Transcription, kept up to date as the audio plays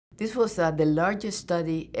This was the largest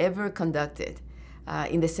study ever conducted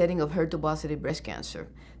in the setting of HER2-positive breast cancer.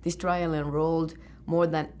 This trial enrolled more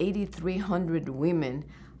than 8,300 women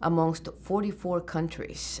amongst 44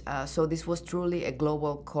 countries. So this was truly a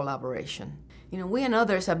global collaboration. We and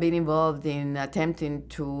others have been involved in attempting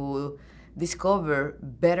to discover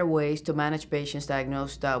better ways to manage patients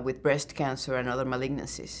diagnosed with breast cancer and other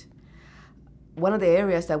malignancies. One of the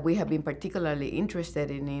areas that we have been particularly interested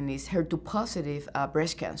in is HER2-positive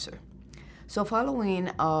breast cancer. So following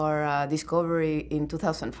our discovery in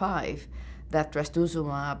 2005 that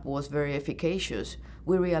trastuzumab was very efficacious,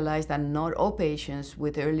 we realized that not all patients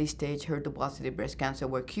with early-stage HER2-positive breast cancer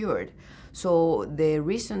were cured. So the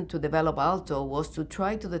reason to develop ALTTO was to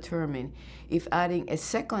try to determine if adding a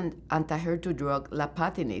second anti-HER2 drug,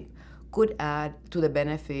 lapatinib, could add to the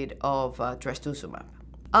benefit of trastuzumab.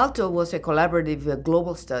 ALTTO was a collaborative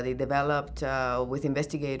global study developed with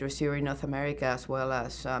investigators here in North America as well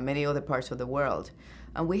as many other parts of the world.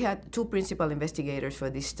 And we had two principal investigators for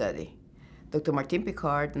this study, Dr. Martin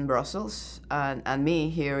Picard in Brussels and me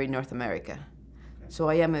here in North America. So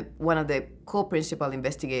I am one of the co-principal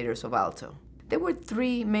investigators of ALTTO. There were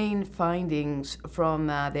three main findings from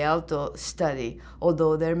the ALTTO study,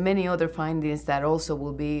 although there are many other findings that also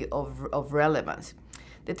will be of relevance.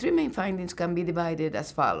 The three main findings can be divided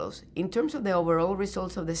as follows. In terms of the overall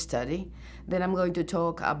results of the study, then I'm going to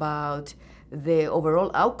talk about the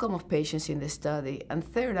overall outcome of patients in the study. And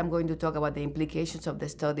third, I'm going to talk about the implications of the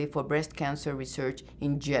study for breast cancer research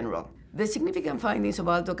in general. The significant findings of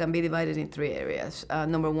ALTTO can be divided in three areas.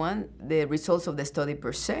 Number one, the results of the study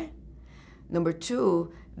per se. Number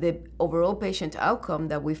two, the overall patient outcome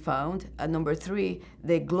that we found. And number three,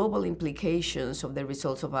 the global implications of the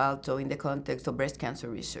results of ALTTO in the context of breast cancer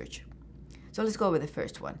research. So let's go with the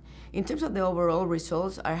first one. In terms of the overall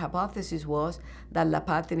results, our hypothesis was that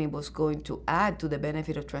lapatinib was going to add to the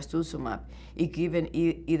benefit of trastuzumab if given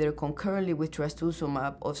either concurrently with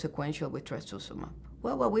trastuzumab or sequential with trastuzumab.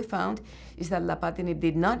 Well, what we found is that lapatinib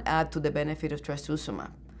did not add to the benefit of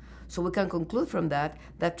trastuzumab. So we can conclude from that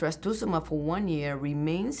trastuzumab for 1 year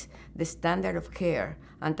remains the standard of care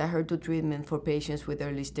anti-HER2 treatment for patients with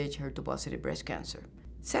early-stage HER2-positive breast cancer.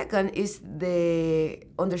 Second is the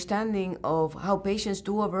understanding of how patients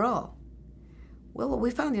do overall. Well, what we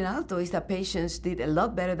found in ALTTO is that patients did a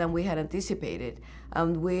lot better than we had anticipated,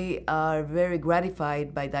 and we are very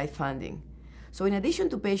gratified by that finding. So in addition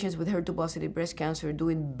to patients with HER2-positive breast cancer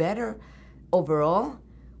doing better overall,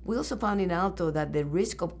 we also found in ALTTO that the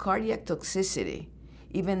risk of cardiac toxicity,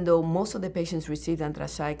 even though most of the patients received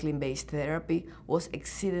anthracycline-based therapy, was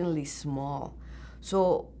exceedingly small.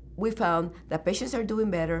 So we found that patients are doing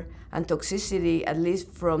better, and toxicity, at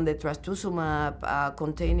least from the trastuzumab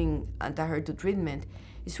containing anti-HER2 treatment,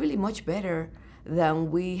 is really much better than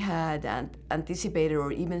we had anticipated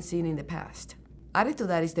or even seen in the past. Added to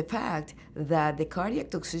that is the fact that the cardiac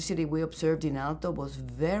toxicity we observed in ALTTO was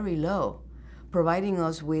very low, providing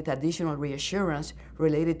us with additional reassurance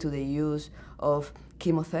related to the use of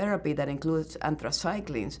chemotherapy that includes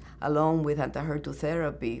anthracyclines, along with anti-HER2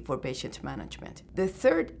 therapy for patient management. The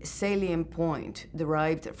third salient point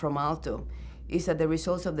derived from ALTTO is that the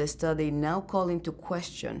results of the study now call into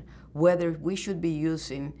question whether we should be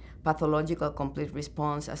using pathological complete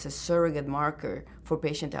response as a surrogate marker for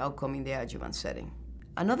patient outcome in the adjuvant setting.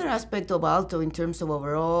 Another aspect of ALTTO in terms of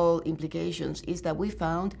overall implications is that we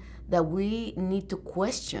found that we need to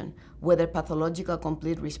question whether pathological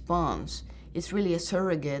complete response is really a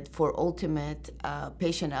surrogate for ultimate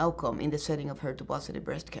patient outcome in the setting of HER2-positive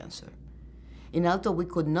breast cancer. In ALTTO, we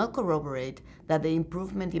could not corroborate that the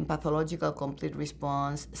improvement in pathological complete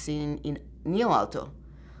response seen in neo-ALTTO,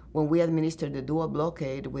 when we administered the dual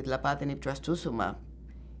blockade with lapatinib trastuzumab,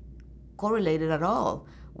 correlated at all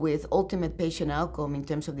with ultimate patient outcome in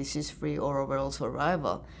terms of disease-free or overall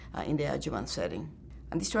survival in the adjuvant setting.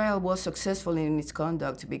 And this trial was successful in its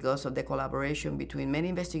conduct because of the collaboration between many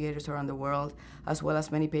investigators around the world, as well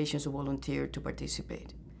as many patients who volunteered to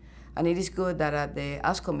participate. And it is good that at the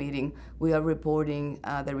ASCO meeting, we are reporting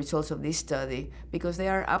the results of this study because they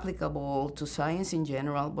are applicable to science in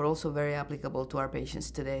general, but also very applicable to our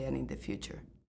patients today and in the future.